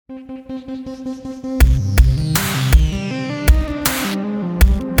This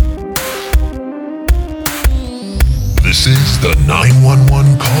is the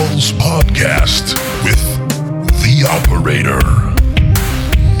 911 Calls Podcast with the operator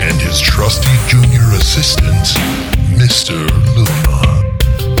and his trusty junior assistant, Mr. Luna.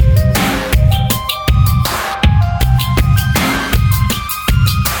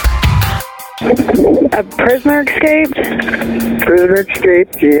 A prisoner escaped? Prisoner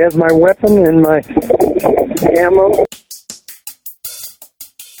escaped. He has my weapon and my ammo.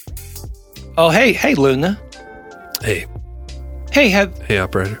 Oh, hey, Luna. Hey. Hey,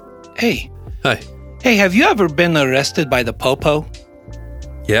 Operator. Hey. Hi. Hey, have you ever been arrested by the Popo?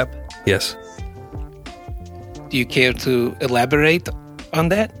 Yep. Yes. Do you care to elaborate on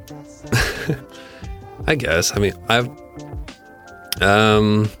that? I guess. I mean,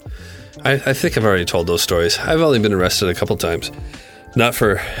 I think I've already told those stories. I've only been arrested a couple times. Not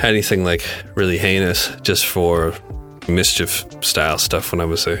for anything like really heinous, just for mischief style stuff when I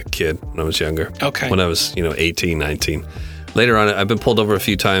was a kid, when I was younger. Okay. When I was, 18, 19. Later on, I've been pulled over a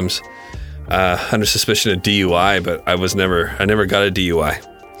few times under suspicion of DUI, but I never got a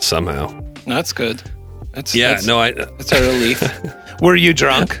DUI somehow. That's good. That's a relief. Were you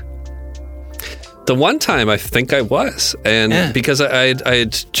drunk? The one time I think I was, and because I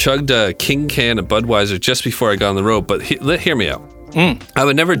had chugged a King can of Budweiser just before I got on the road, but hear me out. I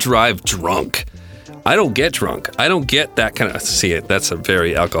would never drive drunk. I don't get drunk. I don't get that kind of... See, that's a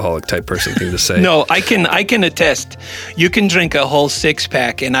very alcoholic type person thing to say. No, I can attest. You can drink a whole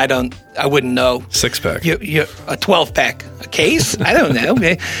 6-pack, and I wouldn't know. 6-pack? You're a 12-pack. A case? I don't know.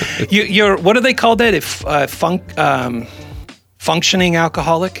 You're what do they call that? If functioning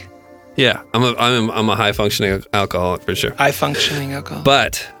alcoholic? Yeah, I'm a high-functioning alcoholic for sure. High-functioning alcoholic.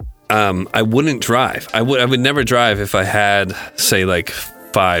 But I wouldn't drive. I would never drive if I had, say, like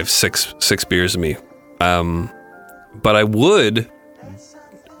 5, 6 beers in me. But I would.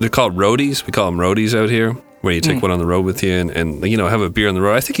 They're called roadies. We call them roadies out here, where you take one on the road with you and have a beer on the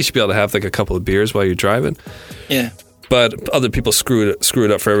road. I think you should be able to have like a couple of beers while you're driving. Yeah. But other people screw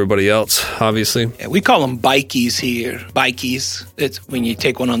it up for everybody else, obviously. Yeah, we call them bikies here. Bikies. It's when you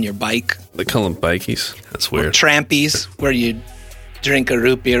take one on your bike. They call them bikies. That's weird. Or trampies, where you drink a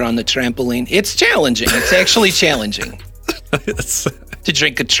root beer on the trampoline. It's challenging. It's actually challenging to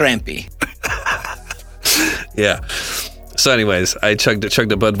drink a trampy. Yeah. So anyways, I chugged a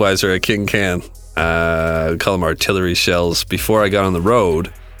Budweiser, a King can. We call them artillery shells, before I got on the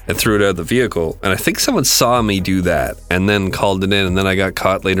road and threw it out of the vehicle. And I think someone saw me do that and then called it in, and then I got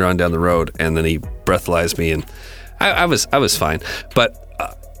caught later on down the road, and then he breathalyzed me, and I was fine. But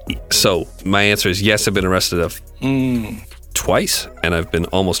so my answer is yes, I've been arrested twice, and I've been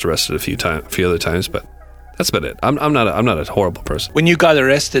almost arrested a few other times, but that's about it. I'm not a horrible person. When you got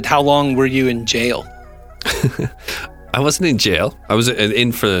arrested, how long were you in jail? I wasn't in jail. I was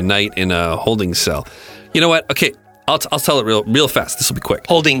in for the night in a holding cell. You know what? Okay, I'll tell it real fast. This will be quick.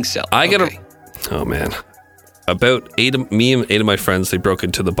 Holding cell. Oh man. About 8 of my friends, they broke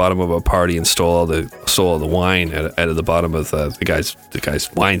into the bottom of a party and stole all the wine out of the bottom of the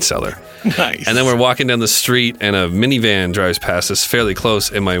guy's wine cellar. Nice. And then we're walking down the street, and a minivan drives past us fairly close,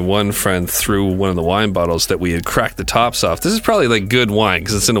 and my one friend threw one of the wine bottles that we had cracked the tops off. This is probably like good wine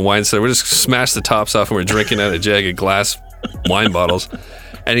because it's in a wine cellar. We just smashed the tops off, and we're drinking out of jagged glass wine bottles.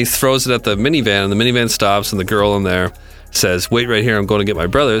 And he throws it at the minivan, and the minivan stops, and the girl in there says, "Wait right here, I'm going to get my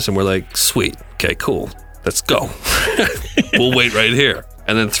brothers." And we're like, "Sweet, okay, cool. Let's go." We'll wait right here.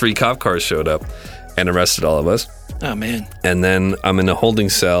 And then 3 cop cars showed up and arrested all of us. Oh, man. And then I'm in a holding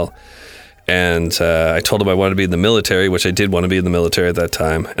cell, and I told them I wanted to be in the military, which I did want to be in the military at that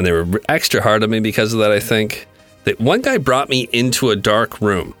time. And they were extra hard on me because of that, I think. One guy brought me into a dark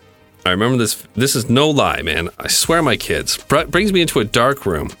room. I remember this. This is no lie, man. I swear on my kids. Brings me into a dark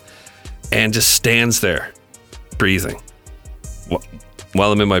room and just stands there breathing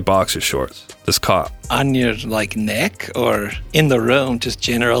while I'm in my boxer shorts. This cop. On your, neck or in the room, just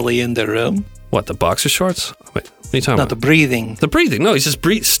generally in the room? What, the boxer shorts? Wait, what are you talking about? The breathing. The breathing. No, he's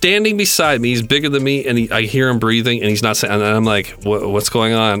just standing beside me. He's bigger than me, and I hear him breathing, and he's not saying, and I'm like, what's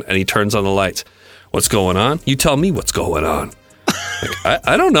going on? And he turns on the lights. What's going on? You tell me what's going on.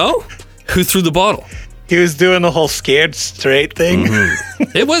 I don't know. Who threw the bottle? He was doing the whole scared straight thing.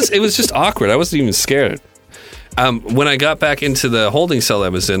 Mm-hmm. It was just awkward. I wasn't even scared. When I got back into the holding cell I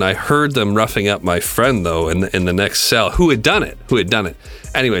was in, I heard them roughing up my friend, though, in the next cell, who had done it.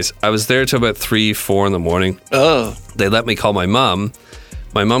 Anyways, I was there till about 3, 4 in the morning. Oh. They let me call my mom.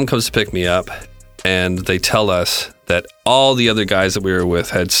 My mom comes to pick me up, and they tell us that all the other guys that we were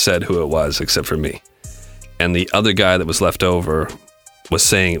with had said who it was, except for me. And the other guy that was left over was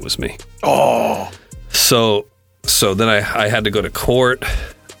saying it was me. Oh. So then I had to go to court.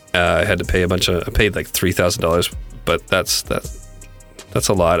 I had to pay I paid like $3,000, but that's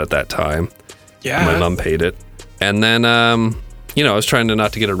a lot at that time. Yeah. My mom paid it. And then, I was trying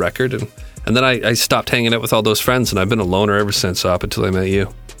not to get a record. And then I stopped hanging out with all those friends, and I've been a loner ever since, up until I met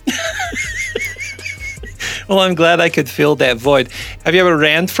you. Well, I'm glad I could fill that void. Have you ever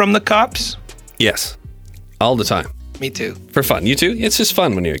ran from the cops? Yes. All the time. Me too. For fun. You too? It's just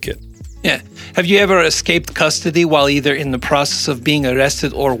fun when you're a kid. Yeah. Have you ever escaped custody while either in the process of being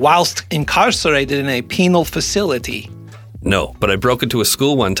arrested or whilst incarcerated in a penal facility? No, but I broke into a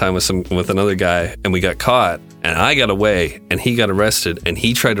school one time with another guy, and we got caught, and I got away, and he got arrested, and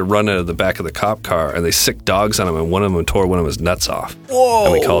he tried to run out of the back of the cop car, and they sicked dogs on him, and one of them tore one of his nuts off. Whoa!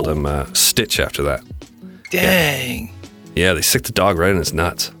 And we called him Stitch after that. Dang. Yeah, they sicked the dog right in his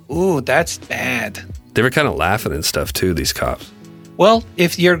nuts. Ooh, that's bad. They were kind of laughing and stuff, too, these cops. Well,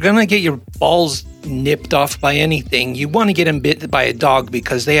 if you're going to get your balls nipped off by anything, you want to get them bit by a dog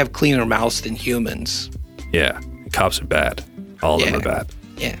because they have cleaner mouths than humans. Yeah, cops are bad. All of them are bad.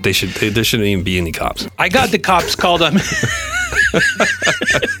 Yeah. There shouldn't even be any cops. I got the cops called on me.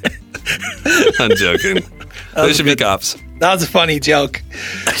 I'm joking. There should be cops. That was a funny joke.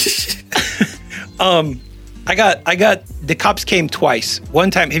 I got the cops came twice.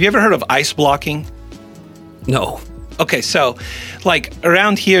 One time, have you ever heard of ice blocking? No. Okay, so like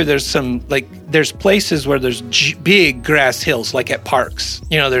around here, there's places where there's big grass hills, like at parks.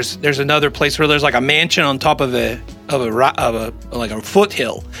 There's another place where there's like a mansion on top of a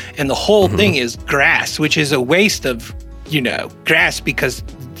foothill, and the whole thing is grass, which is a waste of grass because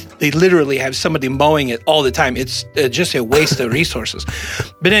they literally have somebody mowing it all the time. It's just a waste of resources.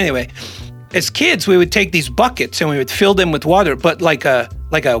 But anyway, as kids, we would take these buckets and we would fill them with water, but like a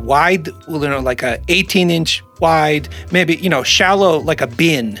wide, like a 18-inch wide, maybe, shallow, like a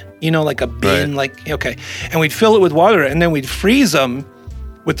bin, like a bin, right. Okay. And we'd fill it with water, and then we'd freeze them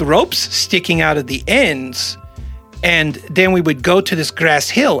with the ropes sticking out of the ends. And then we would go to this grass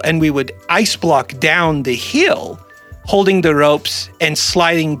hill and we would ice block down the hill, holding the ropes and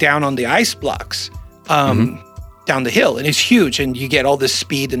sliding down on the ice blocks. Down the hill, and it's huge, and you get all this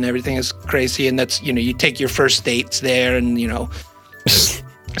speed and everything is crazy, and that's you take your first dates there, and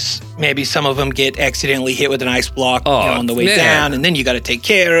maybe some of them get accidentally hit with an ice block on the way down, and then you got to take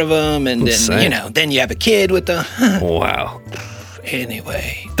care of them, and then then you have a kid with the wow.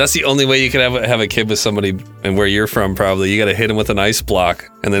 Anyway, that's the only way you can have a kid with somebody, and where you're from, probably you got to hit them with an ice block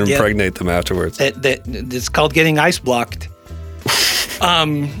and then impregnate them afterwards. It's called getting ice blocked.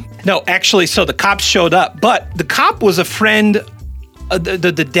 No, actually, so the cops showed up, but the cop was a friend,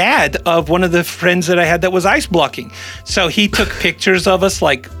 the dad of one of the friends that I had that was ice blocking. So he took pictures of us,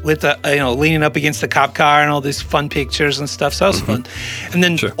 like with leaning up against the cop car and all these fun pictures and stuff. So that was fun. And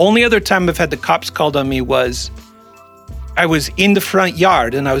then the only other time I've had the cops called on me was I was in the front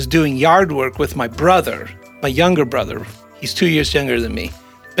yard and I was doing yard work with my brother, my younger brother. He's 2 years younger than me,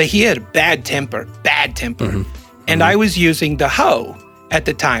 but he had a bad temper. And I was using the hoe. At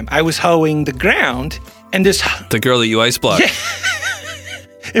the time, I was hoeing the ground, and the girl that you ice blocked. Yeah,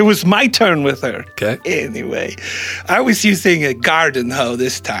 it was my turn with her. Okay. Anyway, I was using a garden hoe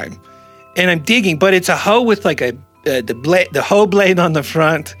this time, and I'm digging, but it's a hoe with like the hoe blade on the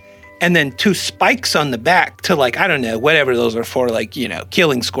front, and then two spikes on the back to whatever those are for,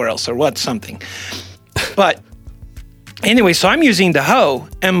 killing squirrels or something. But anyway, so I'm using the hoe,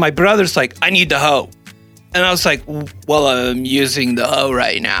 and my brother's like, I need the hoe. And I was like, well, I'm using the hoe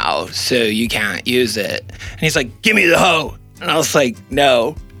right now, so you can't use it. And he's like, give me the hoe. And I was like,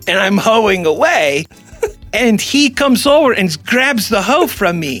 no. And I'm hoeing away. And he comes over and grabs the hoe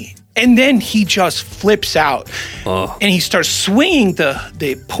from me. And then he just flips out. Oh. And he starts swinging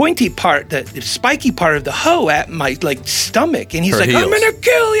the pointy part, the spiky part of the hoe at my stomach. And he's like, heels. I'm going to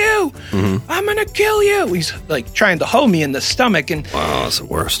kill you. Mm-hmm. I'm going to kill you. He's trying to hoe me in the stomach. And wow, that's the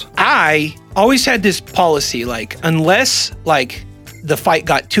worst. I always had this policy, unless the fight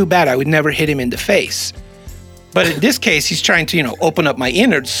got too bad, I would never hit him in the face. But in this case, he's trying to, open up my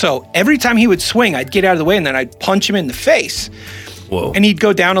innards. So every time he would swing, I'd get out of the way and then I'd punch him in the face. Whoa. And he'd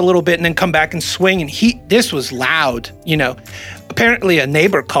go down a little bit and then come back and swing. And this was loud, Apparently a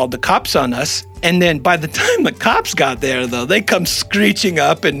neighbor called the cops on us. And then by the time the cops got there, though, they come screeching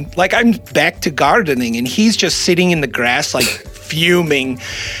up and I'm back to gardening and he's just sitting in the grass, fuming.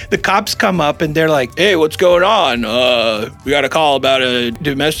 The cops come up and they're like, hey, what's going on? We got a call about a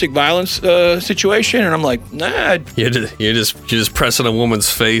domestic violence situation. And I'm like, nah. You're just pressing a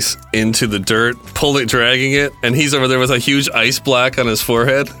woman's face into the dirt, dragging it, and he's over there with a huge ice block on his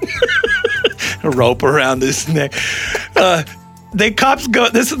forehead. A rope around his neck. the cops go,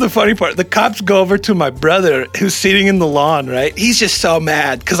 this is the funny part. The cops go over to my brother who's sitting in the lawn, right? He's just so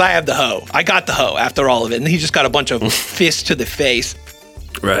mad because I have the hoe. I got the hoe after all of it. And he just got a bunch of fists to the face.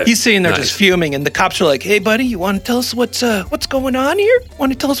 Right. He's sitting there just fuming, and the cops are like, "Hey, buddy, you want to tell us what's going on here?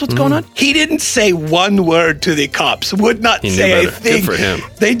 Want to tell us what's going on?" He didn't say one word to the cops. Would not say a thing. Good for him.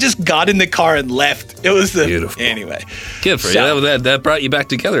 They just got in the car and left. It was beautiful. Anyway. Good for you. That brought you back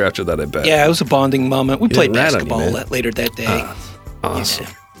together after that, I bet. Yeah, it was a bonding moment. We played basketball man. later that day. Awesome.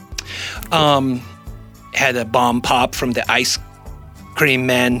 Yeah. Had a bomb pop from the ice cream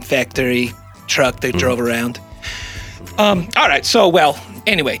man factory truck they drove around. All right, so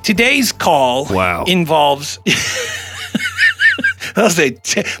anyway, today's call involves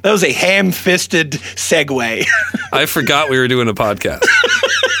that was a ham-fisted segue. I forgot we were doing a podcast.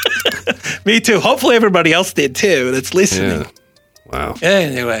 Me too. Hopefully everybody else did too that's listening. Yeah. Wow.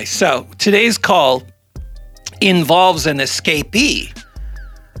 Anyway, so today's call involves an escapee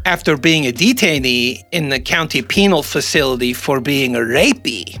after being a detainee in the county penal facility for being a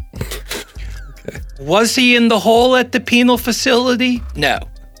rapee. Was he in the hole at the penal facility? No.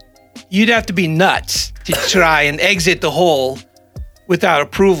 You'd have to be nuts to try and exit the hole without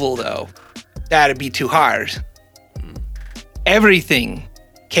approval, though. That'd be too hard. Everything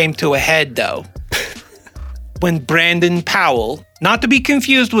came to a head, though, when Brandon Powell, not to be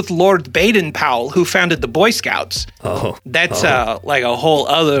confused with Lord Baden-Powell, who founded the Boy Scouts. That's like a whole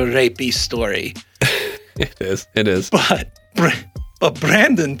other rapey story. It is. But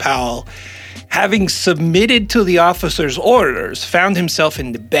Brandon Powell, having submitted to the officer's orders, found himself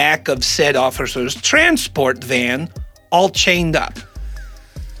in the back of said officer's transport van, all chained up.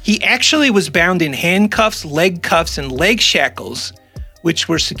 He actually was bound in handcuffs, leg cuffs, and leg shackles, which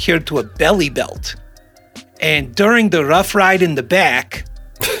were secured to a belly belt. And during the rough ride in the back,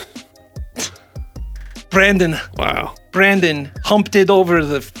 Brandon humped it over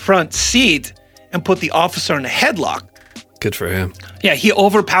the front seat and put the officer in a headlock. Good for him. Yeah, he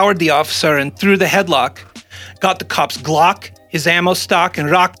overpowered the officer and through the headlock, got the cop's Glock, his ammo stock, and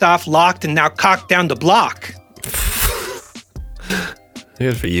rocked off, locked, and now cocked down the block.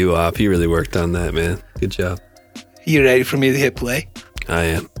 Good for you, Op. You really worked on that, man. Good job. You ready for me to hit play? I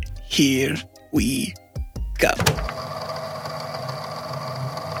am. Here we go.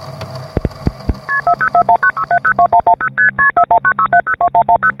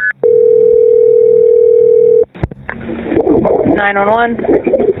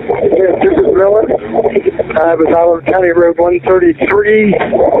 Yes, this is Miller. I was out on County Road 133,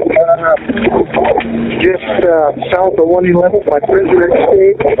 just south of 111. My prisoner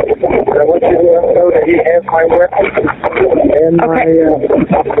escaped. I want you to let him know that he has my weapon and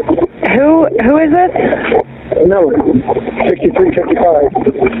Who is this? Miller,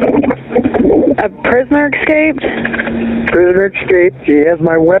 6355. A prisoner escaped? Prisoner escaped. He has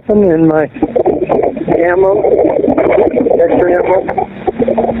my weapon and my ammo, extra ammo.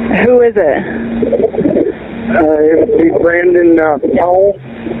 Who is it? It would be Brandon Powell.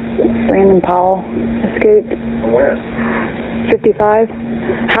 Brandon Powell escaped. Where? 55.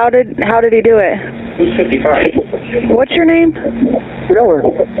 How did he do it? Who's 55? What's your name? Miller.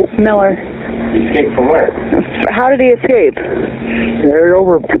 Miller. He escaped from where? How did he escape? They're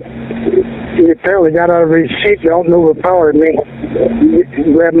over. He apparently got out of his seatbelt and overpowered me. He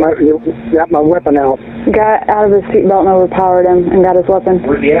got my weapon out. Got out of his seatbelt and overpowered him and got his weapon.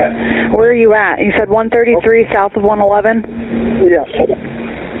 Where's he at? Where are you at? You said 133 south of 111? Yes.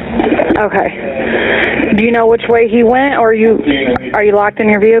 Okay. Do you know which way he went, or are you locked in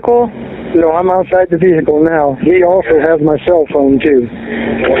your vehicle? No, I'm outside the vehicle now. He also has my cell phone, too.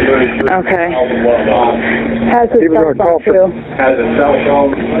 Okay. Has his cell phone, too. Has a cell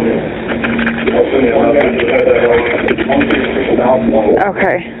phone.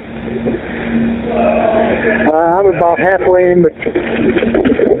 Okay. I'm about halfway in, but...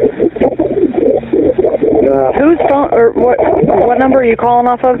 Whose phone, or what number are you calling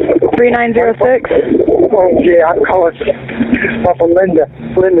off of? 3906? Oh, yeah, I'm calling off of Linda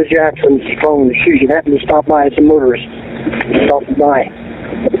Jackson's phone. She happened to stop by as a motorist. Stopped by.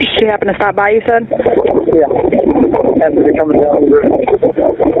 She happened to stop by, you said? Yeah. Happened to be coming down the road.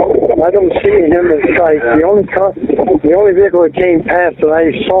 I don't see him in sight. The only vehicle that came past that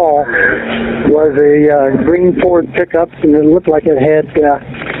I saw was a green Ford pickup, and it looked like it had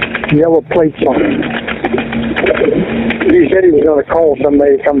yellow plates on it. He said he was going to call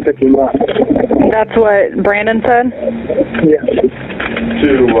somebody to come pick him up. That's what Brandon said? Yes.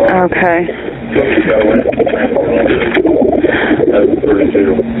 Okay.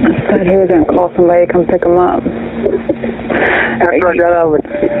 Said he was going to call somebody to come pick him up. After I got out of it,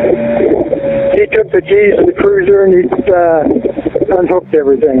 he took the keys to the cruiser and he unhooked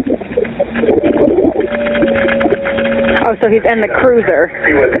everything. Oh, so he's in the cruiser.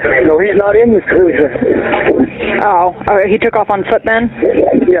 No, he's not in the cruiser. Oh, he took off on foot then?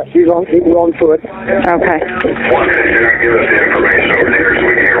 Yes, he was on foot. Okay. Give us the information over there so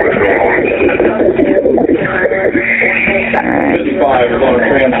we can hear what's going on. 55 is on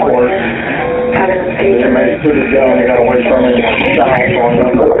transport. Somebody put it down, they got away from it.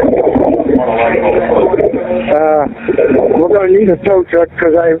 We're going to need a tow truck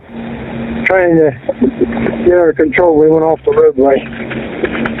because I'm trying to get under control. We went off the roadway.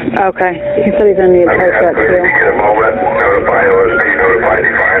 Okay. He said he's going to need a tow truck too. Get a moment, notify OSP, notify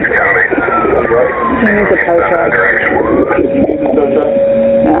Defiance County. He needs a tow truck.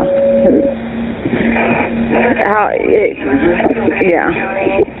 Yeah. Yeah.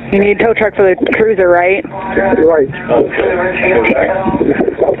 You need a tow truck for the cruiser, right? Right.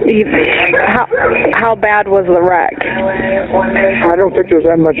 How bad was the wreck? I don't think there's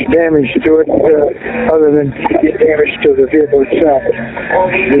that much damage to it other than damage to the vehicle itself.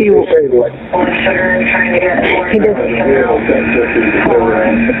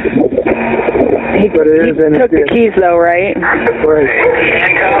 He took the keys though, right? Right.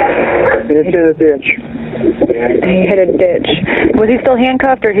 It's in a ditch. He hit a ditch. Was he still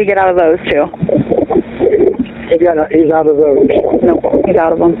handcuffed, or did he get out of those too? He's out of those. No, he's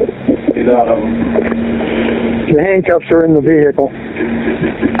out of them. He's out of them. The handcuffs are in the vehicle.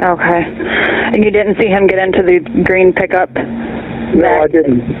 Okay. And you didn't see him get into the green pickup? No, I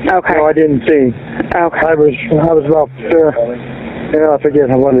didn't. Okay. No, I didn't see. Okay. I was about, I forget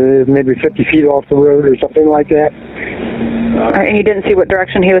what it is, maybe 50 feet off the road or something like that. And you didn't see what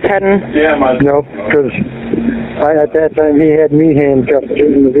direction he was heading? Yeah, No, because at that time he had me handcuffed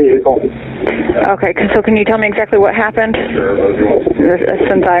in the vehicle. Okay, so can you tell me exactly what happened?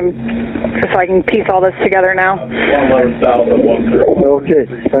 So I can piece all this together now. 111 south of 130. Okay.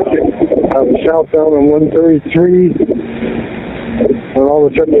 I was southbound on 133, and all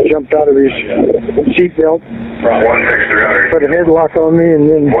of a sudden he jumped out of his seatbelt, 16300. put a headlock on me, and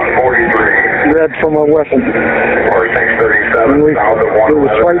then 143. grabbed for my weapon. Or 637. And we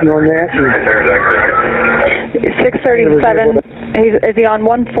was fighting on that. Right there, is that correct? 637. Is he on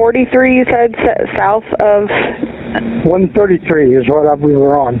 143, you said, south of... 133 is what we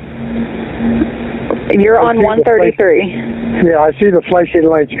were on. You're on 133. Yeah, I see the flashing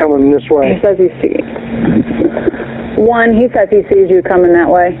lights coming this He way. says he sees... He says he sees you coming that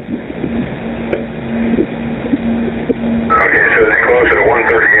way. Okay, so is it closer to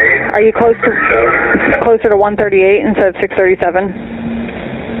 138? Are you closer to 138 instead of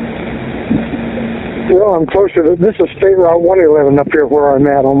 637? Well, I'm closer to, this is State Route 111 up here where I'm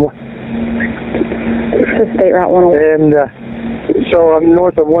at. This is State Route 111. And so I'm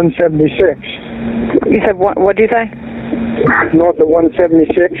north of 176. You said, what'd you say? North of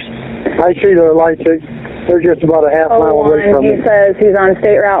 176. I see the lights. They're just about a half mile away from me. He says he's on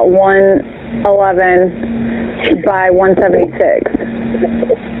State Route 111 by 176.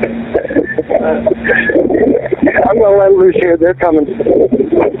 I'm going to let loose here. They're coming.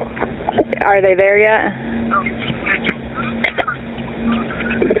 Are they there yet?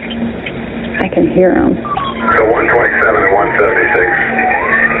 I can hear them. So 127 and 176.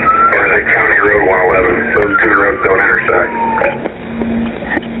 Interstate County Road 111. Those two roads don't intersect.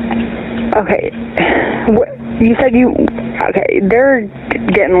 Okay. You said okay, they're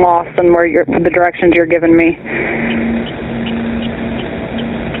getting lost in the directions you're giving me.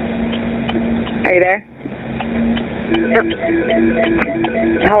 Are you there?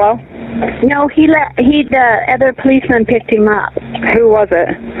 Hello? No, the other policeman picked him up. Who was it?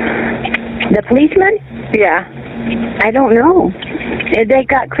 The policeman? Yeah. I don't know. They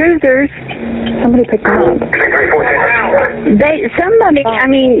got cruisers. Somebody picked him up.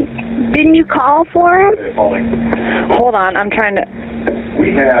 Didn't you call for him? Hold on, I'm trying to...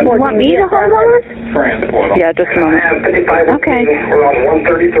 You want me to hold on? Transport. Yeah, just a moment. Okay. We're on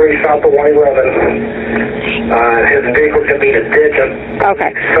 133 south of 111. His vehicle can be in a ditch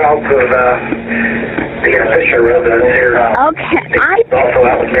Okay. south of the Fisher residence here. Okay. Also,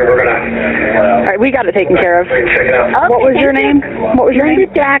 out here, we're going to All right, we got it taken care of. check it out. What was your name? What was your Linda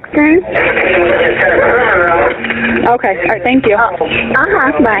name? Jackson. Okay, all right, thank you. Bye.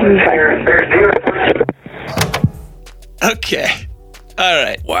 Okay. All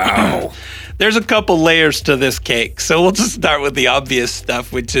right. Wow. There's a couple layers to this cake. So we'll just start with the obvious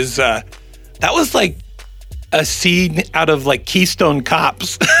stuff, which is that was like a scene out of like Keystone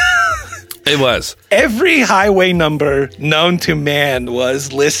Cops. It was. Every highway number known to man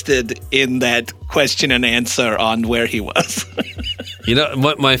was listed in that question and answer on where he was. You know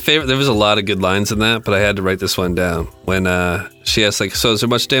what? My favorite. There was a lot of good lines in that, but I had to write this one down. When she asked, like, "So is there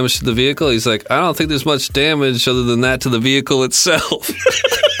much damage to the vehicle?" He's like, "I don't think there's much damage other than that to the vehicle itself."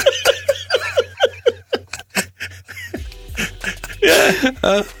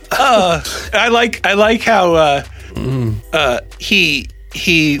 I like how he.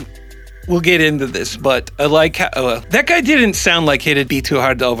 We'll get into this, but I like how that guy didn't sound like it'd be too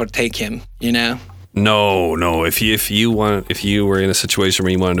hard to overtake him. You know. No. If you were in a situation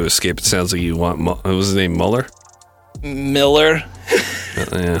where you wanted to escape, it sounds like you want. What was his name? Mueller. Miller.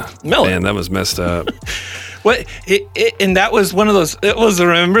 Yeah. Miller. Man, that was messed up. What? And that was one of those. It was.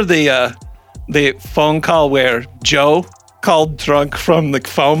 Remember the phone call where Joe called drunk from the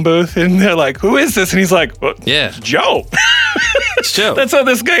phone booth, and they're like, "Who is this?" And he's like, well, Yeah. it's Joe." It's Joe. That's how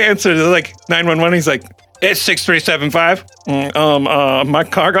this guy answered. They're like 911. He's like, "It's 6375. My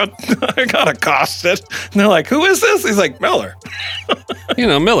car got accosted." And they're like, "Who is this?" He's like, "Miller." You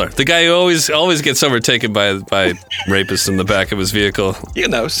know, Miller, the guy who always gets overtaken by rapists in the back of his vehicle.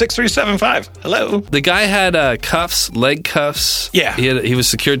 6375. Hello. The guy had leg cuffs. Yeah. He was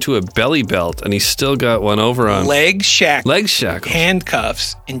secured to a belly belt, and he still got one over on Leg shackles,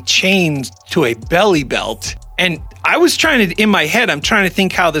 handcuffs, and chains to a belly belt. And I was in my head, I'm trying to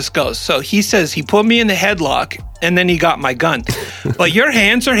think how this goes. So he says he put me in the headlock, and then he got my gun. But your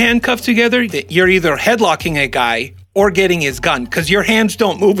hands are handcuffed together. You're either headlocking a guy or getting his gun, because your hands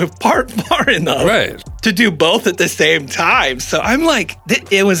don't move apart far enough to do both at the same time. So I'm like,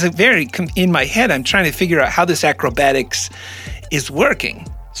 it was in my head, I'm trying to figure out how this acrobatics is working.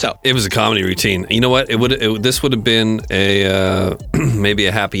 So it was a comedy routine. You know what? This would have been a maybe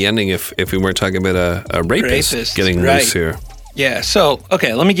a happy ending if we weren't talking about a rapist getting loose here. Yeah. So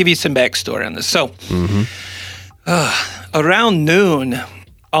okay, let me give you some backstory on this. So around noon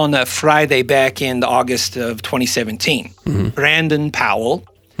on a Friday back in August of 2017, Brandon Powell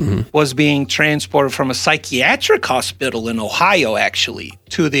was being transported from a psychiatric hospital in Ohio, actually,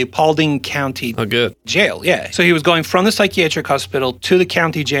 to the Paulding County Jail. Yeah. So he was going from the psychiatric hospital to the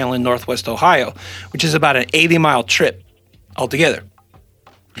county jail in Northwest Ohio, which is about an 80-mile trip altogether.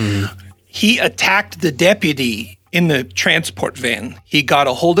 He attacked the deputy in the transport van. He got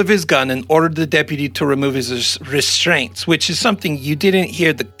a hold of his gun and ordered the deputy to remove his restraints, which is something you didn't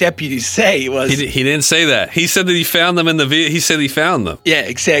hear the deputy say. He didn't say that. He said that he found them in the vehicle. He said he found them. Yeah,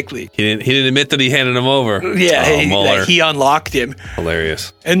 exactly. He didn't admit that he handed them over. Yeah, Mueller. He unlocked him.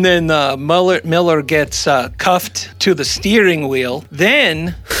 Hilarious. And then Miller gets cuffed to the steering wheel.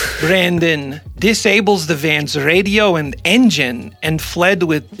 Then Brandon disables the van's radio and engine and fled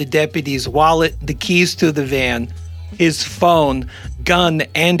with the deputy's wallet, the keys to the van, his phone, gun,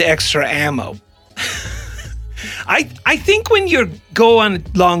 and extra ammo. I think when you go on a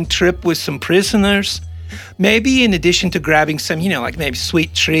long trip with some prisoners, maybe in addition to grabbing some, like maybe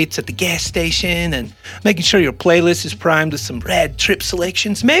sweet treats at the gas station and making sure your playlist is primed with some rad trip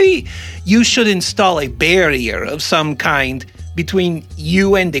selections, maybe you should install a barrier of some kind between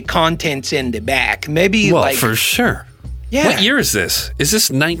you and the contents in the back. Maybe for sure. Yeah. What year is this? Is this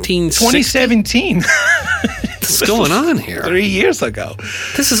 2017? What's going on here? 3 years ago.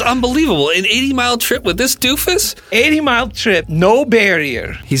 This is unbelievable. An 80-mile trip with this doofus? 80-mile trip, no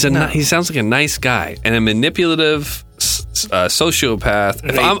barrier. He sounds like a nice guy and a manipulative sociopath.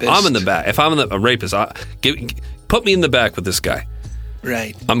 If I'm in the back, if I'm a rapist, put me in the back with this guy.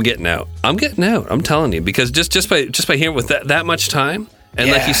 Right. I'm getting out. I'm telling you, because just by hearing with that much time. And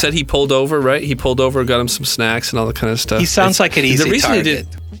like you said, he pulled over, right? He pulled over, got him some snacks and all that kind of stuff. He sounds like an easy target.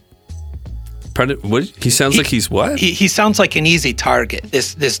 What? He sounds like he's what? He sounds like an easy target,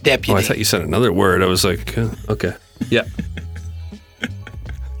 this deputy. Oh, I thought you said another word. I was like, okay. Yeah.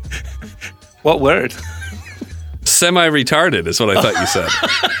 What word? Semi-retarded is what I thought you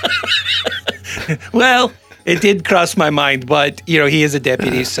said. Well, it did cross my mind, but, he is a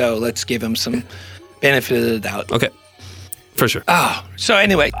deputy, so let's give him some benefit of the doubt. Okay. For sure. Oh, so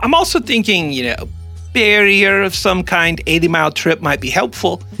anyway, I'm also thinking, barrier of some kind, 80-mile trip might be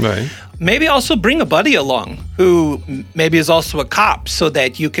helpful. Right. Maybe also bring a buddy along who maybe is also a cop so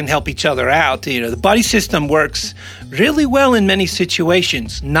that you can help each other out. The buddy system works really well in many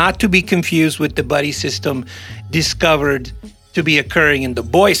situations, not to be confused with the buddy system discovered to be occurring in the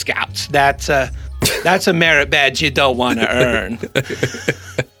Boy Scouts. That's a merit badge you don't want to earn.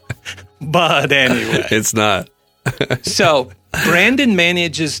 But anyway. It's not. So Brandon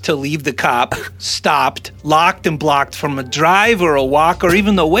manages to leave the cop stopped, locked and blocked from a drive or a walk or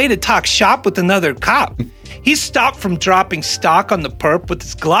even a way to talk shop with another cop. He's stopped from dropping stock on the perp with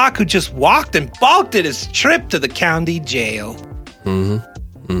his Glock, who just walked and balked at his trip to the county jail.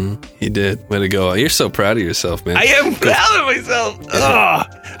 He did. Way to go. You're so proud of yourself, man. I am proud of myself.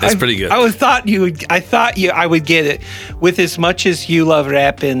 That's pretty good. I thought I would get it. With as much as you love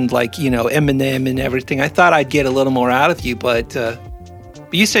rap and like, Eminem and everything, I thought I'd get a little more out of you, but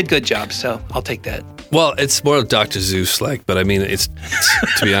you said good job, so I'll take that. Well, it's more Dr. Zeus-like, but I mean, it's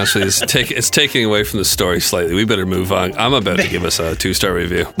to be honest with you, it's taking away from the story slightly. We better move on. I'm about to give us a 2-star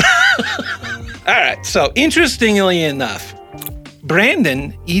review. All right, so interestingly enough,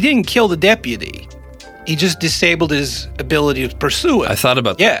 Brandon, he didn't kill the deputy. He just disabled his ability to pursue it. I thought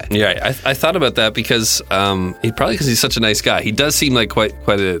about that. Yeah, I thought about that because because he's such a nice guy. He does seem like quite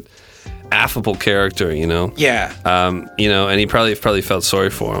a affable character, Yeah. and he probably felt sorry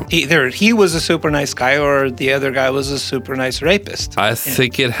for him. Either he was a super nice guy or the other guy was a super nice rapist. I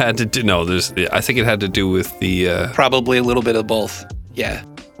think it had to do. No, I think it had to do with the. Probably a little bit of both. Yeah.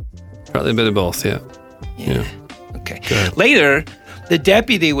 Probably a bit of both. Yeah. Okay. Later, the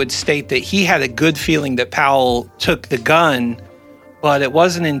deputy would state that he had a good feeling that Powell took the gun, but it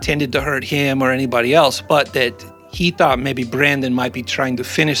wasn't intended to hurt him or anybody else, but that he thought maybe Brandon might be trying to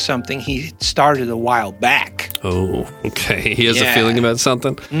finish something he started a while back. Oh, okay. He has a feeling about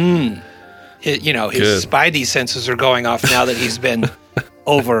something? His spidey senses are going off now that he's been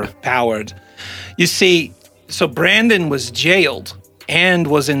overpowered. You see, so Brandon was jailed and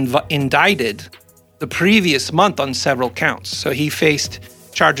was indicted the previous month on several counts. So he faced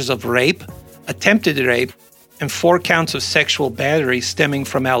charges of rape, attempted rape, and 4 counts of sexual battery stemming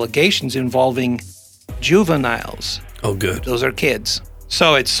from allegations involving juveniles. Oh, good. Those are kids.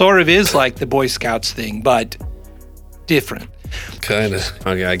 So it sort of is like the Boy Scouts thing, but different. Kind of.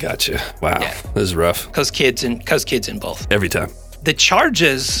 Okay, I got you. Wow, This is rough. Because kids in both. Every time. The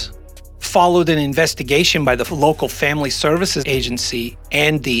charges followed an investigation by the local family services agency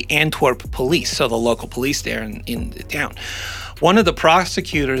and the Antwerp police, so the local police there in the town. One of the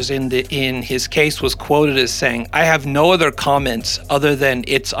prosecutors in his case was quoted as saying, "I have no other comments other than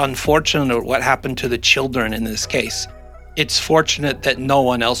it's unfortunate what happened to the children in this case. It's fortunate that no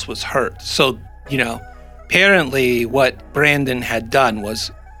one else was hurt." So, apparently what Brandon had done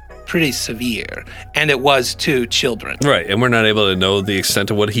was pretty severe, and it was to children. Right, and we're not able to know the extent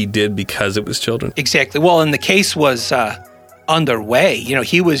of what he did because it was children. Exactly. Well, and the case was underway.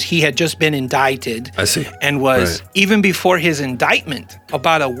 He had just been indicted. I see. And was, even before his indictment,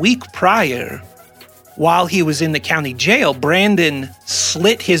 about a week prior, while he was in the county jail, Brandon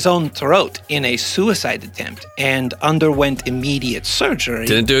slit his own throat in a suicide attempt and underwent immediate surgery.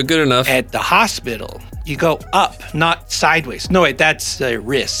 Didn't do it good enough. At the hospital. You go up, not sideways. No, wait, that's the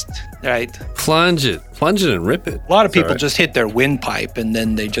wrist, right? Plunge it and rip it. A lot of people just hit their windpipe and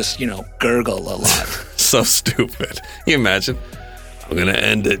then they just, gurgle a lot. So stupid. Can you imagine? I'm going to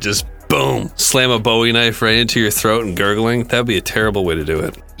end it. Just boom. Slam a Bowie knife right into your throat and gurgling. That would be a terrible way to do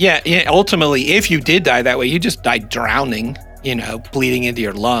it. Yeah, ultimately, if you did die that way, you just died drowning, bleeding into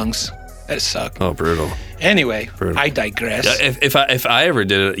your lungs. That sucked. Oh, brutal. Anyway, I digress. Yeah, if I ever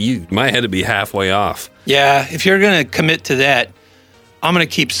did it, my head would be halfway off. Yeah, if you're going to commit to that, I'm going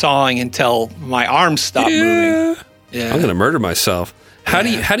to keep sawing until my arms stop moving. Yeah. I'm going to murder myself. How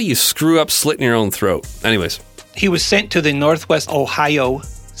do you screw up slitting your own throat? Anyways. He was sent to the Northwest Ohio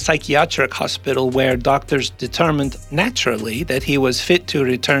Psychiatric Hospital where doctors determined naturally that he was fit to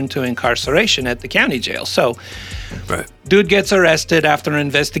return to incarceration at the county jail. So, dude gets arrested after an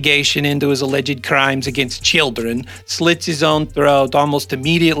investigation into his alleged crimes against children, slits his own throat almost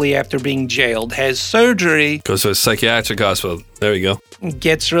immediately after being jailed, has surgery. Goes to a psychiatric hospital. There you go.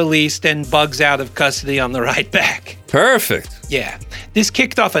 Gets released and bugs out of custody on the right back. Perfect. Yeah. This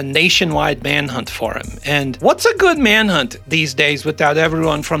kicked off a nationwide manhunt for him. And what's a good manhunt these days without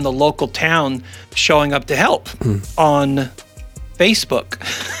everyone from the local town showing up to help on Facebook?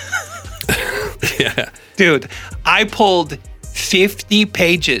 Yeah. Dude, I pulled 50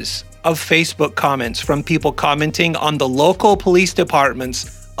 pages of Facebook comments from people commenting on the local police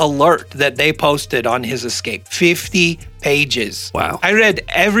department's alert that they posted on his escape. 50 pages. Wow. I read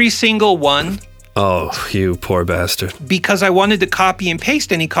every single one. Oh, you poor bastard. Because I wanted to copy and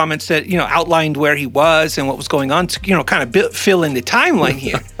paste any comments that, outlined where he was and what was going on to, kind of fill in the timeline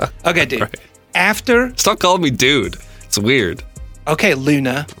here. Okay, dude. Right. After... Stop calling me dude. It's weird. Okay,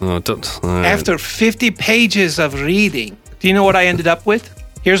 Luna. Oh, don't... Right. After 50 pages of reading, do you know what I ended up with?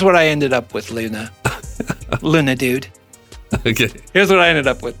 Here's what I ended up with, Luna. Luna, dude. Okay. Here's what I ended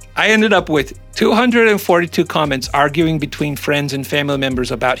up with. I ended up with 242 comments arguing between friends and family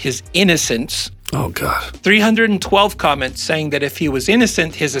members about his innocence. Oh, God. 312 comments saying that if he was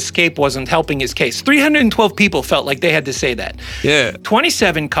innocent, his escape wasn't helping his case. 312 people felt like they had to say that. Yeah.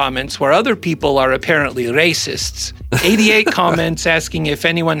 27 comments where other people are apparently racists. 88 comments asking if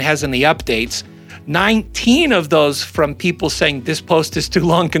anyone has any updates. 19 of those from people saying this post is too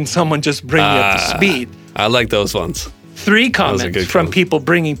long, can someone just bring me up to speed? I like those ones. 3 Those are comments good from comments. people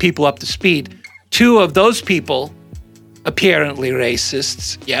bringing people up to speed. 2 of those people apparently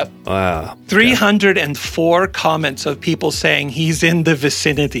racists. Yep. Wow. 304 comments of people saying he's in the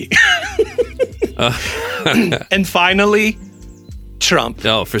vicinity. And finally, Trump.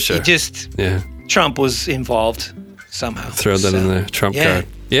 Oh, for sure. Yeah. Trump was involved somehow. Throw that in there. Trump card.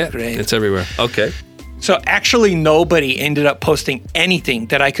 Yeah. Great. It's everywhere. Okay. So actually nobody ended up posting anything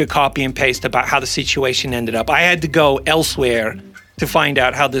that I could copy and paste about how the situation ended up. I had to go elsewhere to find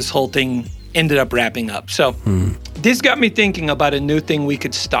out how this whole thing ended up wrapping up. So this got me thinking about a new thing we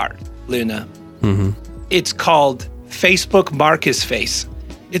could start, Luna. Mm-hmm. It's called Facebook Marcus Face.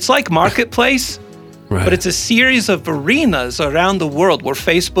 It's like Marketplace, Right. but it's a series of arenas around the world where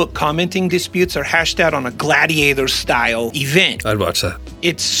Facebook commenting disputes are hashed out on a gladiator-style event. I'd watch that.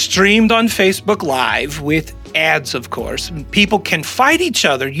 It's streamed on Facebook Live with ads, of course. People can fight each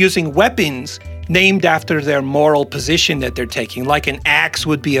other using weapons named after their moral position that they're taking. Like an axe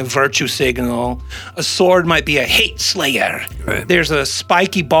would be a virtue signal. A sword might be a hate slayer. Right. There's a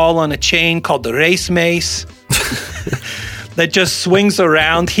spiky ball on a chain called the race mace that just swings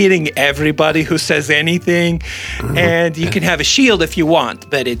around hitting everybody who says anything. And you can have a shield if you want,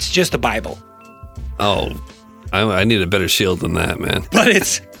 but it's just a Bible. Oh, I need a better shield than that, man.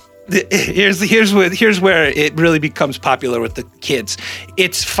 But here's where it really becomes popular with the kids.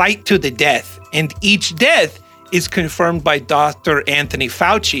 It's fight to the death, and each death is confirmed by Dr. Anthony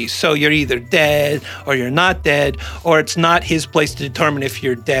Fauci. So you're either dead or you're not dead, or it's not his place to determine if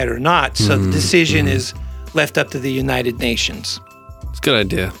you're dead or not. So the decision is left up to the United Nations. It's a good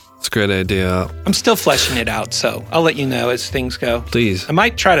idea. It's a great idea. I'm still fleshing it out, so I'll let you know as things go. Please. I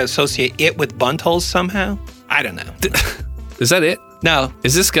might try to associate it with buntholes somehow. I don't know. Is that it? No,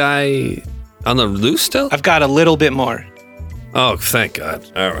 Is this guy on the loose still? I've got a little bit more. Oh, thank God.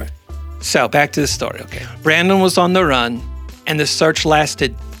 All right. So back to the story, okay. Brandon was on the run, and the search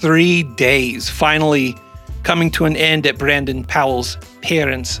lasted 3 days, finally coming to an end at Brandon Powell's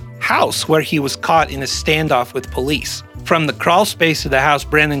parents' house, where he was caught in a standoff with police. From the crawl space of the house,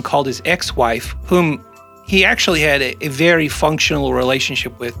 Brandon called his ex-wife, whom he actually had a very functional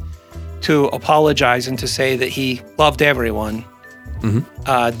relationship with, to apologize and to say that he loved everyone.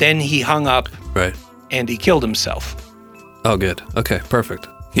 Then he hung up Right. and he killed himself. Oh, good. Okay, perfect.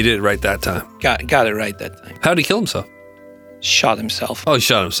 He did it right that time. Got it right that time. How'd he kill himself? Shot himself. Oh, he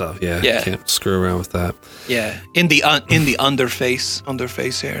shot himself. Yeah. Yeah. Can't screw around with that. Yeah, in the underface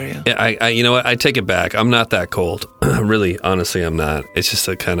area. Yeah, I you know what? I take it back. I'm not that cold. Really, honestly, I'm not. It's just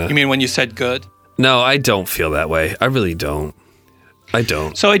a kind of... You mean when you said good? No, I don't feel that way. I really don't. I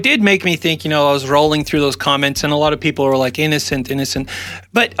don't. So it did make me think, I was rolling through those comments and a lot of people were like, innocent.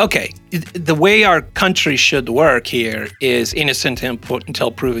 But okay, the way our country should work here is innocent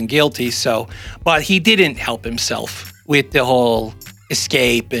until proven guilty. So, but he didn't help himself with the whole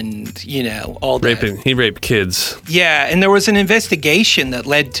escape and, all that. He raped kids. Yeah, and there was an investigation that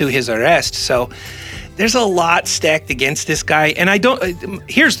led to his arrest. So there's a lot stacked against this guy. And I don't,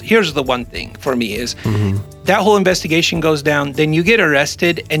 here's the one thing for me is that whole investigation goes down, then you get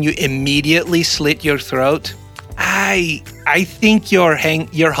arrested and you immediately slit your throat. I think you're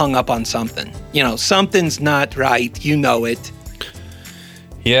hung up on something. Something's not right. You know it.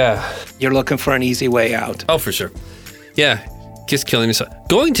 Yeah. You're looking for an easy way out. Oh, for sure. Yeah. Just killing yourself.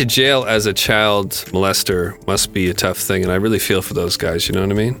 Going to jail as a child molester must be a tough thing, and I really feel for those guys. You know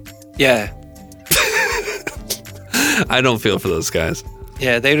what I mean? Yeah. I don't feel for those guys.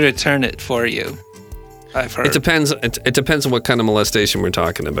 Yeah, they return it for you. I've heard. It depends. It depends on what kind of molestation we're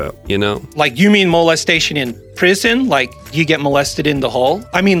talking about. Like, you mean molestation in prison? Like you get molested in the hole?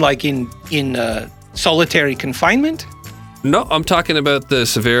 I mean, like in solitary confinement? No, I'm talking about the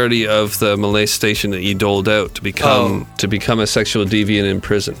severity of the molestation that you doled out to become a sexual deviant in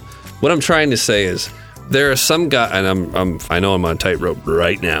prison. What I'm trying to say is there are some guys, and I know I'm on tightrope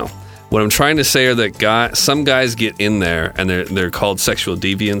right now. What I'm trying to say are that some guys get in there and they're called sexual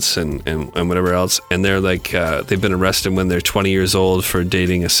deviants and whatever else, and they're like they've been arrested when they're 20 years old for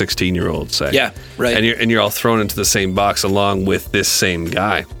dating a 16-year-old, say. Yeah, right. And you're all thrown into the same box along with this same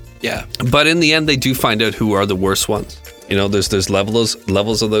guy. Yeah. But in the end, they do find out who are the worst ones. There's levels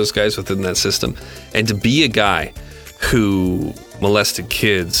of those guys within that system, and to be a guy who molested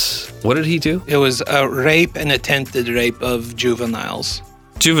kids, what did he do? It was a rape and attempted rape of juveniles.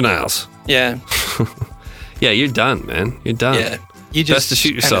 Juveniles. Yeah. Yeah, you're done, man. You're done. Yeah. You Best just to shoot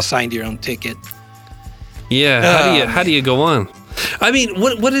kind of yourself. signed your own ticket. Yeah. How do you go on? I mean,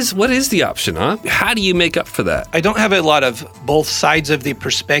 what is the option, huh? How do you make up for that? I don't have a lot of both sides of the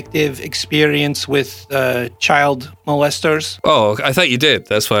perspective experience with child molesters. Oh, I thought you did.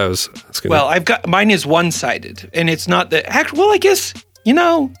 That's why I was asking. Well, mine is one-sided, and it's not that. Well, I guess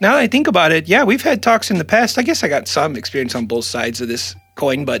now that I think about it, yeah, we've had talks in the past. I guess I got some experience on both sides of this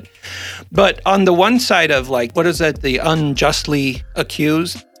coin, but on the one side of like, what is that? The unjustly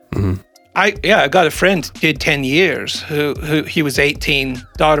accused. Mm-hmm. I got a friend did 10 years who he was 18,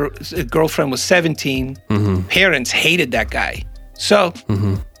 girlfriend was 17. Mm-hmm. Parents hated that guy. So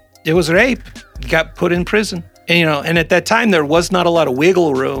it was rape. He got put in prison. And, and at that time there was not a lot of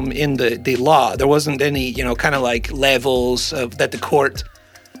wiggle room in the law. There wasn't any, kind of like levels of that the court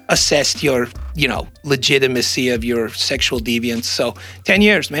assessed your, legitimacy of your sexual deviance. So 10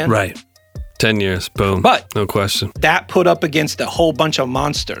 years, man. Right. 10 years. Boom. But no question. That put up against a whole bunch of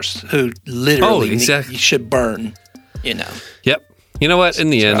monsters who literally exactly. should burn, Yep. You know what?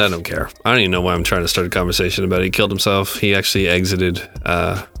 In the end, I don't care. I don't even know why I'm trying to start a conversation about it. He killed himself. He actually exited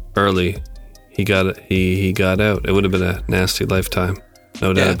early. He got out. It would have been a nasty lifetime.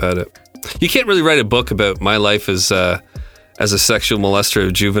 No doubt about it. You can't really write a book about my life as a sexual molester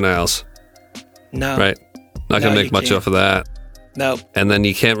of juveniles. No. Right? Not going to make much off of that. No. And then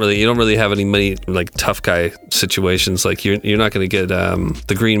you don't really have any like tough guy situations. Like you're not going to get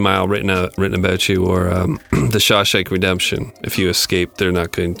the Green Mile written about you or the Shawshank Redemption. If you escape, they're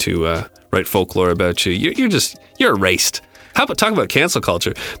not going to write folklore about you. You're erased. How about talk about cancel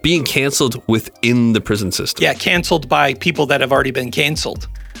culture? Being canceled within the prison system. Yeah, canceled by people that have already been canceled.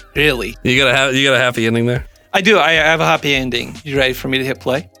 Really. You got a happy ending there? I do. I have a happy ending. You ready for me to hit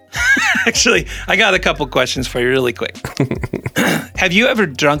play? Actually, I got a couple questions for you really quick. Have you ever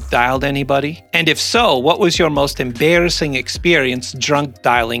drunk dialed anybody? And if so, what was your most embarrassing experience drunk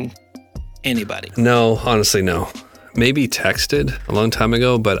dialing anybody? No, honestly, no. Maybe texted a long time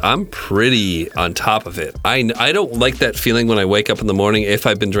ago, but I'm pretty on top of it. I don't like that feeling when I wake up in the morning if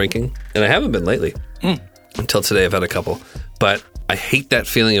I've been drinking, and I haven't been lately. Until today, I've had a couple. But I hate that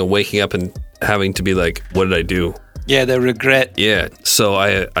feeling of waking up and having to be like, what did I do? Yeah, the regret. Yeah, so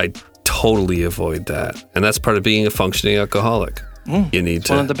I totally avoid that. And that's part of being a functioning alcoholic. You need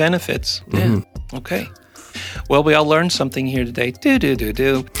to. One of the benefits. Yeah. Okay. Well, we all learned something here today.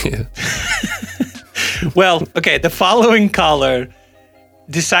 Do. Yeah. Well, okay, the following caller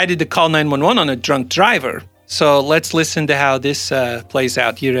decided to call 911 on a drunk driver. So let's listen to how this plays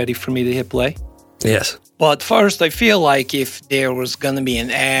out. You ready for me to hit play? Yes. Well, at first, I feel like if there was going to be an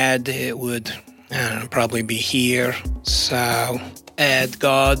ad, it would probably be here. So, ad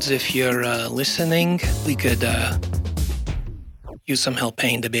gods, if you're listening, we could use some help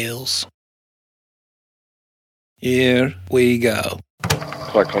paying the bills. Here we go.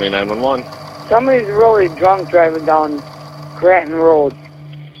 Clark County 911. Somebody's really drunk driving down Granton Road.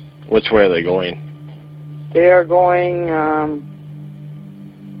 Which way are they going? They are going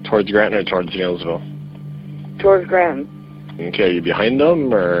Towards Granton or towards Neilsville? towards Granton. Okay, are you behind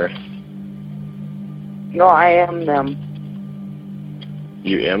them or? No, I am them.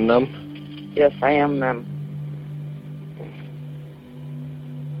 You am them? Yes, I am them.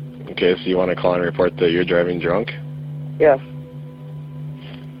 Okay, so you want to call and report that you're driving drunk? Yes.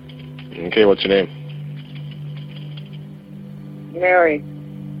 Okay, what's your name? Mary.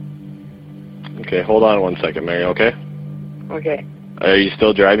 Okay, hold on 1 second, Mary, okay? Okay. Are you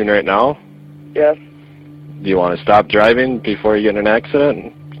still driving right now? Yes. Do you want to stop driving before you get in an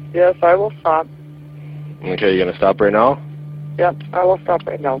accident? Yes, I will stop. Okay, you going to stop right now? Yep, I will stop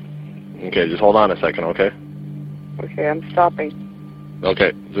right now. Okay, just hold on a second, okay? Okay, I'm stopping.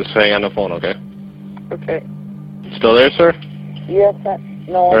 Okay, just hang on the phone, okay? Okay. Still there, sir? Yes,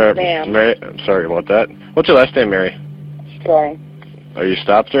 ma'am. Mary, I'm sorry about that. What's your last name, Mary? Sorry. Are you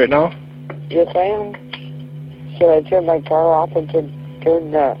stopped right now? Yes, I am. Should I turn my car off and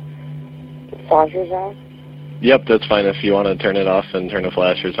turn the flashers on? Yep, that's fine. If you want to turn it off and turn the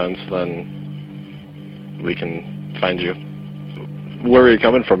flashers on, so then we can find you. Where are you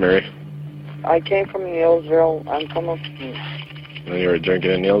coming from, Mary? I came from Neilsville. I'm coming from... And you were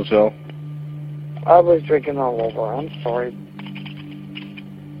drinking in Neilsville? I was drinking all over. I'm sorry.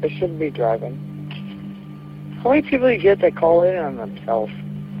 I shouldn't be driving. How many people do you get that call in on themselves?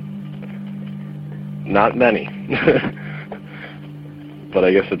 Not many. But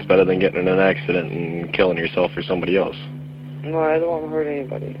I guess it's better than getting in an accident and killing yourself or somebody else. No, I don't want to hurt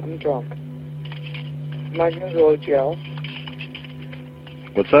anybody. I'm drunk. Am I going to go to jail?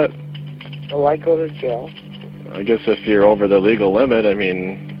 What's that? Will I go to jail? I guess if you're over the legal limit, I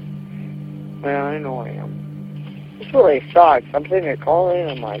mean, Yeah, I know I am. This really sucks. I'm sitting here calling in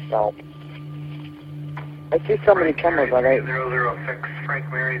on myself. I see somebody coming, but I... 3006, Frank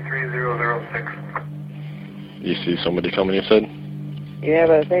Mary 3006. You see somebody coming, you said? Yeah,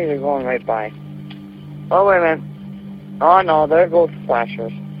 but I think they're going right by. Oh, wait a minute. Oh, no, there goes the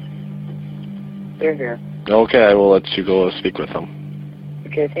flashers. They're here. Okay, I will let you go speak with them.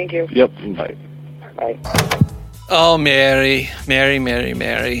 Okay, thank you. Yep, bye. Bye. Oh, Mary.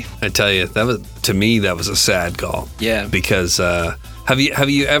 I tell you, to me that was a sad call. Yeah. Because have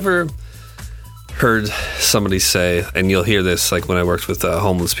you ever heard somebody say, and you'll hear this like when I worked with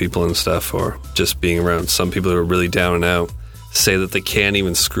homeless people and stuff, or just being around some people who are really down and out, say that they can't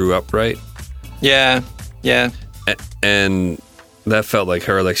even screw up right. Yeah. And that felt like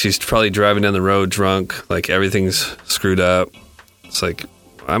her. Like she's probably driving down the road drunk, like everything's screwed up. It's like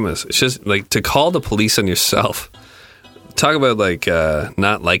it's just like to call the police on yourself. Talk about like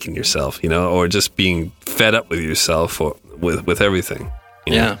not liking yourself, or just being fed up with yourself or with everything.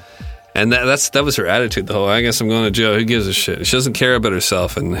 You know? Yeah. And that was her attitude. The whole, I guess I'm going to jail. Who gives a shit? She doesn't care about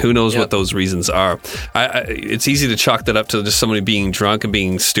herself, and who knows what those reasons are. It's easy to chalk that up to just somebody being drunk and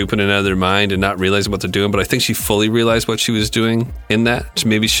being stupid and out of their mind and not realizing what they're doing. But I think she fully realized what she was doing in that.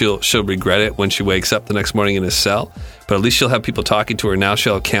 Maybe she'll regret it when she wakes up the next morning in a cell. But at least she'll have people talking to her. Now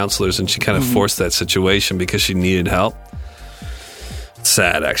she'll have counselors, and she kind of forced that situation because she needed help. It's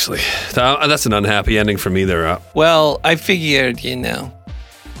sad, actually. That's an unhappy ending for me there. Well, I figured,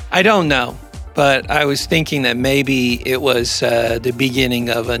 I don't know, but I was thinking that maybe it was the beginning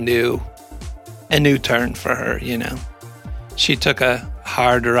of a new turn for her, She took a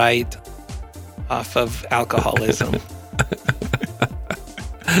hard right off of alcoholism.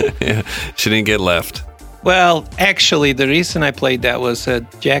 Yeah, she didn't get left. Well, actually, the reason I played that was,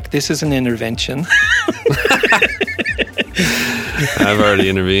 Jack, this is an intervention. I've already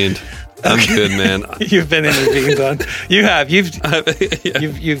intervened. I'm good, man. You've been intervened on. You have. You've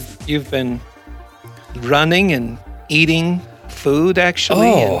been running and eating food,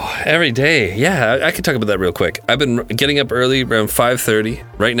 actually. Oh, every day. Yeah, I can talk about that real quick. I've been getting up early around 5:30.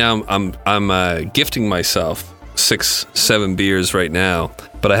 Right now, I'm gifting myself 6-7 beers right now,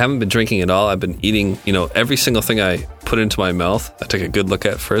 but I haven't been drinking at all. I've been eating, every single thing I put into my mouth. I take a good look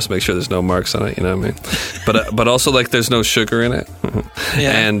at first, make sure there's no marks on it. You know what I mean? But also like there's no sugar in it,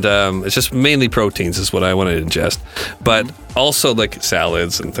 and it's just mainly proteins is what I want to ingest. But also like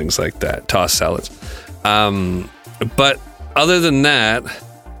salads and things like that, tossed salads. But other than that,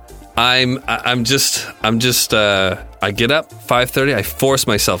 I'm just I get up 5:30. I force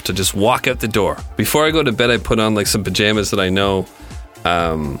myself to just walk out the door. Before I go to bed, I put on like some pajamas that I know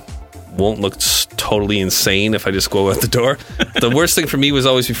won't look totally insane if I just go out the door. The worst thing for me was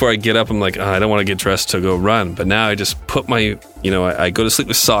always before I get up, I'm like, I don't want to get dressed to go run. But now I just put my, I go to sleep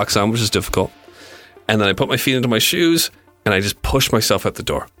with socks on, which is difficult. And then I put my feet into my shoes and I just push myself out the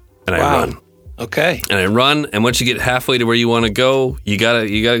door and I run. Okay. And I run, and once you get halfway to where you want to go, you gotta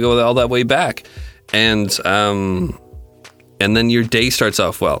go all that way back, and then your day starts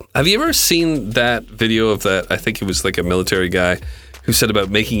off well. Have you ever seen that video of that? I think it was like a military guy who said about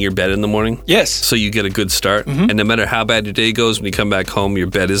making your bed in the morning. Yes. So you get a good start, and no matter how bad your day goes, when you come back home, your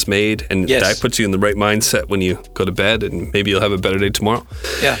bed is made, and that puts you in the right mindset when you go to bed, and maybe you'll have a better day tomorrow.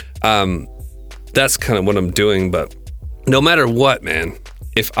 Yeah. That's kind of what I'm doing, but no matter what, man.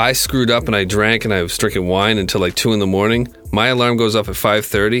 If I screwed up and I drank and I was drinking wine until like 2 a.m, my alarm goes up at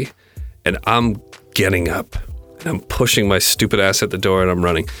 5:30 and I'm getting up and I'm pushing my stupid ass at the door and I'm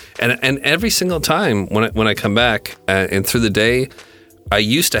running. And every single time when I come back and through the day, I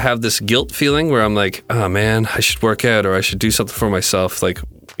used to have this guilt feeling where I'm like, oh man, I should work out or I should do something for myself, like,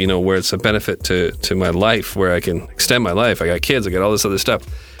 where it's a benefit to my life, where I can extend my life. I got kids, I got all this other stuff.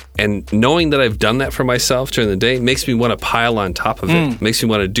 And knowing that I've done that for myself during the day makes me want to pile on top of it. Makes me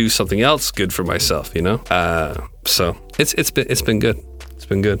want to do something else good for myself, So it's been good. It's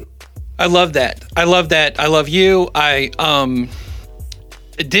been good. I love that. I love you.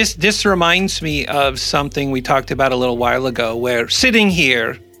 This reminds me of something we talked about a little while ago, where sitting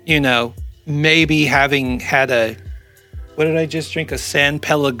here, maybe having had what did I just drink? A San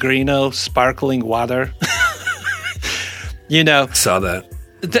Pellegrino sparkling water. Saw that.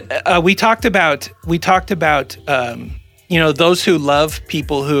 We talked about those who love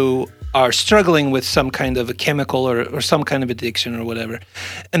people who are struggling with some kind of a chemical or some kind of addiction or whatever,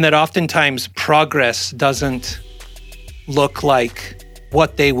 and that oftentimes progress doesn't look like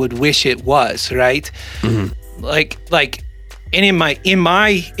what they would wish it was, right? Mm-hmm. Like, and in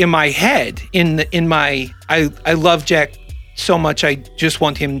my head, I love Jack so much. I just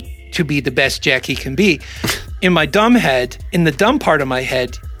want him to be the best Jack he can be. In my dumb head, in the dumb part of my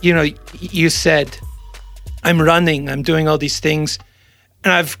head, you said, I'm running, I'm doing all these things,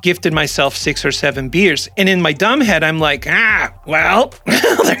 and I've gifted myself 6 or 7 beers. And in my dumb head, I'm like, well,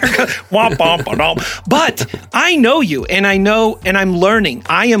 there goes, womp, womp, womp. But I know you, and I know, and I'm learning.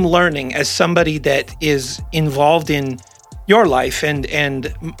 I am learning as somebody that is involved in your life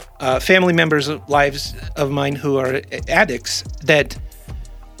and family members' lives of mine who are addicts, that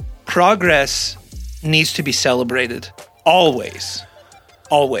progress needs to be celebrated. Always.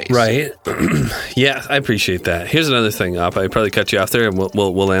 Right. Yeah, I appreciate that. Here's another thing, Op. I probably cut you off there, and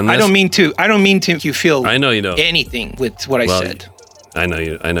we'll end this. I don't mean to make you feel I know you don't. anything with what I said. I know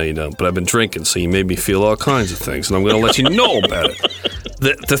you don't, but I've been drinking, so you made me feel all kinds of things, and I'm going to let you know about it.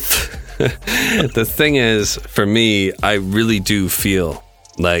 The thing is, for me, I really do feel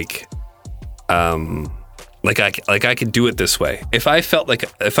like I could do it this way. If I felt like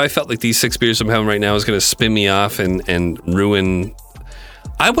these 6 beers I'm having right now is going to spin me off and ruin.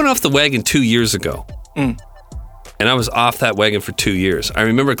 I went off the wagon 2 years ago, and I was off that wagon for 2 years. I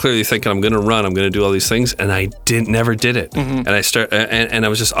remember clearly thinking, I'm going to run, I'm going to do all these things, and I never did it. And I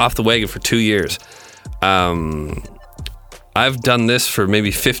was just off the wagon for 2 years. I've done this for maybe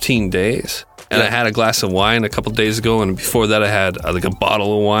 15 days. And I had a glass of wine a couple of days ago, and before that I had like a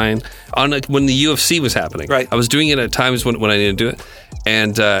bottle of wine when the UFC was happening. Right. I was doing it at times when I didn't do it,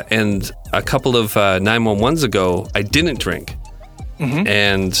 and a couple of 911s ago I didn't drink.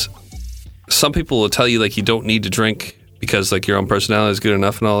 And some people will tell you like you don't need to drink because like your own personality is good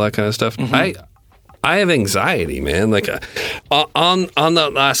enough and all that kind of stuff. I have anxiety, man. Like on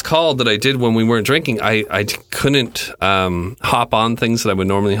that last call that I did when we weren't drinking, I couldn't hop on things that I would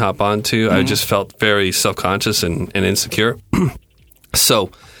normally hop on to. I just felt very self-conscious and insecure. So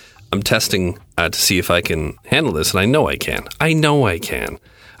I'm testing to see if I can handle this, and I know I can.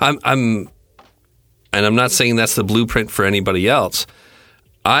 And I'm not saying that's the blueprint for anybody else.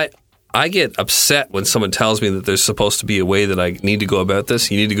 I get upset when someone tells me that there's supposed to be a way that I need to go about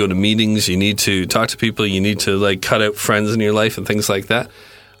this. You need to go to meetings. You need to talk to people. You need to like cut out friends in your life and things like that.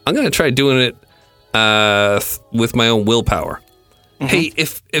 I'm going to try doing it with my own willpower. Hey,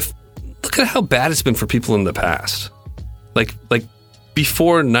 if look at how bad it's been for people in the past. Like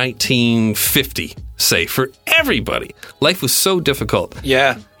before 1950, say, for everybody. Life was so difficult.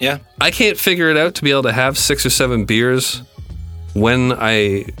 Yeah. I can't figure it out to be able to have 6 or 7 beers when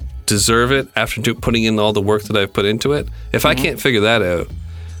I deserve it after putting in all the work that I've put into it. If I can't figure that out,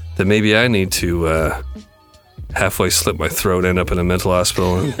 then maybe I need to halfway slit my throat, end up in a mental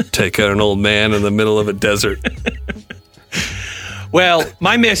hospital, and take out an old man in the middle of a desert. Well,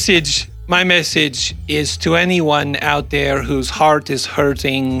 my message is to anyone out there whose heart is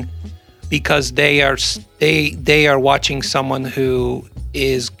hurting because they are watching someone who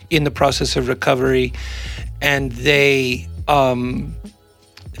is in the process of recovery, and they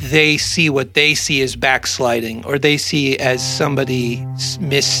see what they see as backsliding, or they see as somebody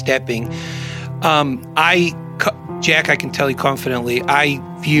misstepping. Jack, I can tell you confidently, I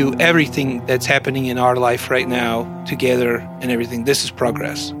view everything that's happening in our life right now together and everything. This is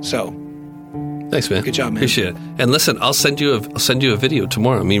progress. So, thanks, man. Good job, man. Appreciate it. And listen, I'll send you a video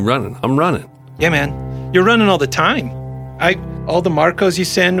tomorrow. Me running. I'm running. Yeah, man. You're running all the time. All the Marcos you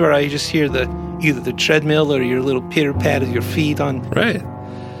send, where I just hear either the treadmill or your little pitter pat of your feet on. Right.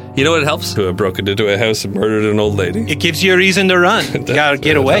 You know what helps? To have broken into a house and murdered an old lady. It gives you a reason to run. You gotta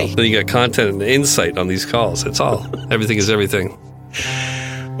get away. Then you got content and insight on these calls. It's all. Everything is everything.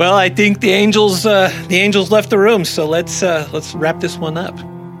 Well, I think the angels left the room, so let's wrap this one up.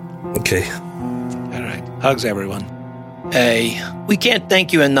 Okay. All right. Hugs, everyone. Hey, we can't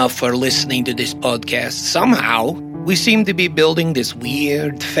thank you enough for listening to this podcast. Somehow, we seem to be building this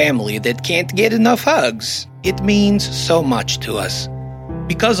weird family that can't get enough hugs. It means so much to us.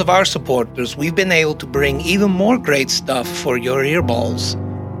 Because of our supporters, we've been able to bring even more great stuff for your earballs.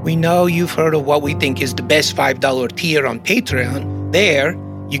 We know you've heard of what we think is the best $5 tier on Patreon. There,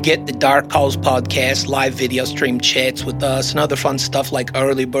 you get the Dark Calls podcast, live video stream chats with us, and other fun stuff like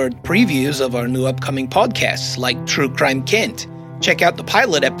early bird previews of our new upcoming podcasts, like True Crime Kent. Check out the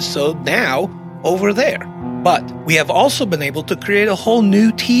pilot episode now over there. But we have also been able to create a whole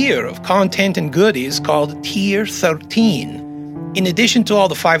new tier of content and goodies called Tier 13. In addition to all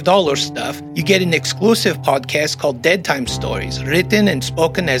the $5 stuff, you get an exclusive podcast called Dead Time Stories, written and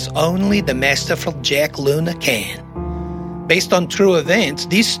spoken as only the masterful Jack Luna can. Based on true events,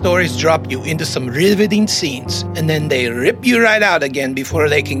 these stories drop you into some riveting scenes, and then they rip you right out again before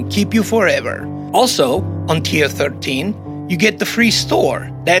they can keep you forever. Also, on Tier 13, you get the free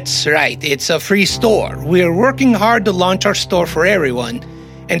store. That's right, it's a free store. We're working hard to launch our store for everyone,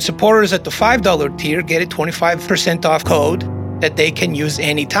 and supporters at the $5 tier get a 25% off code that they can use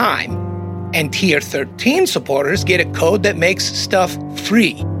anytime. And Tier 13 supporters get a code that makes stuff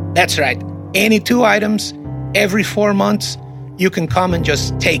free. That's right. Any 2 items every 4 months, you can come and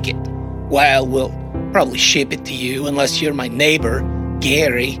just take it. Well, we'll probably ship it to you unless you're my neighbor,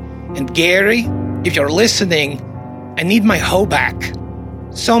 Gary. And Gary, if you're listening, I need my hoe back.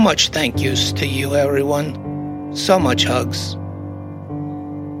 So much thank yous to you, everyone. So much hugs.